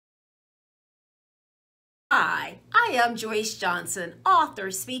Hi, I am Joyce Johnson, author,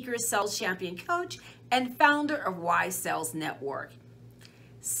 speaker, sales champion, coach, and founder of Wise Sales Network.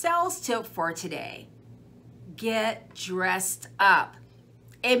 Sales tip for today: get dressed up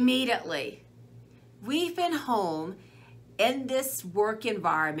immediately. We've been home in this work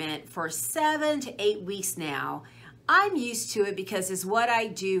environment for 7 to 8 weeks now. I'm used to it because it's what I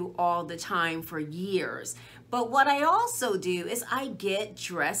do all the time for years. But what I also do is I get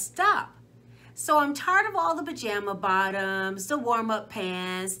dressed up. So I'm tired of all the pajama bottoms, the warm-up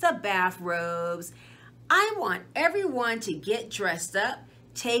pants, the bathrobes. I want everyone to get dressed up,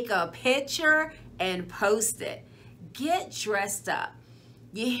 take a picture, and post it. Get dressed up.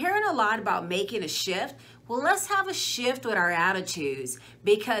 You're hearing a lot about making a shift. Well, let's have a shift with our attitudes,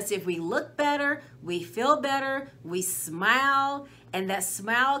 because if we look better, we feel better, we smile, and that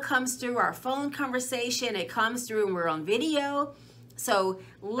smile comes through our phone conversation, it comes through when we're on video. So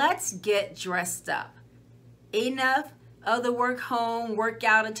let's get dressed up. Enough of the work home,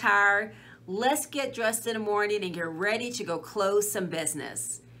 workout attire. Let's get dressed in the morning and get ready to go close some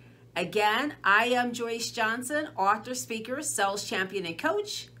business. Again, I am Joyce Johnson, author, speaker, sales champion, and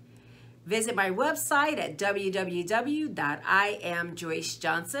coach. Visit my website at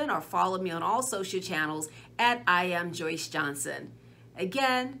www.iamjoycejohnson or follow me on all social channels at iamjoycejohnson.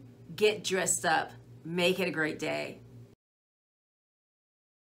 Again, get dressed up. Make it a great day.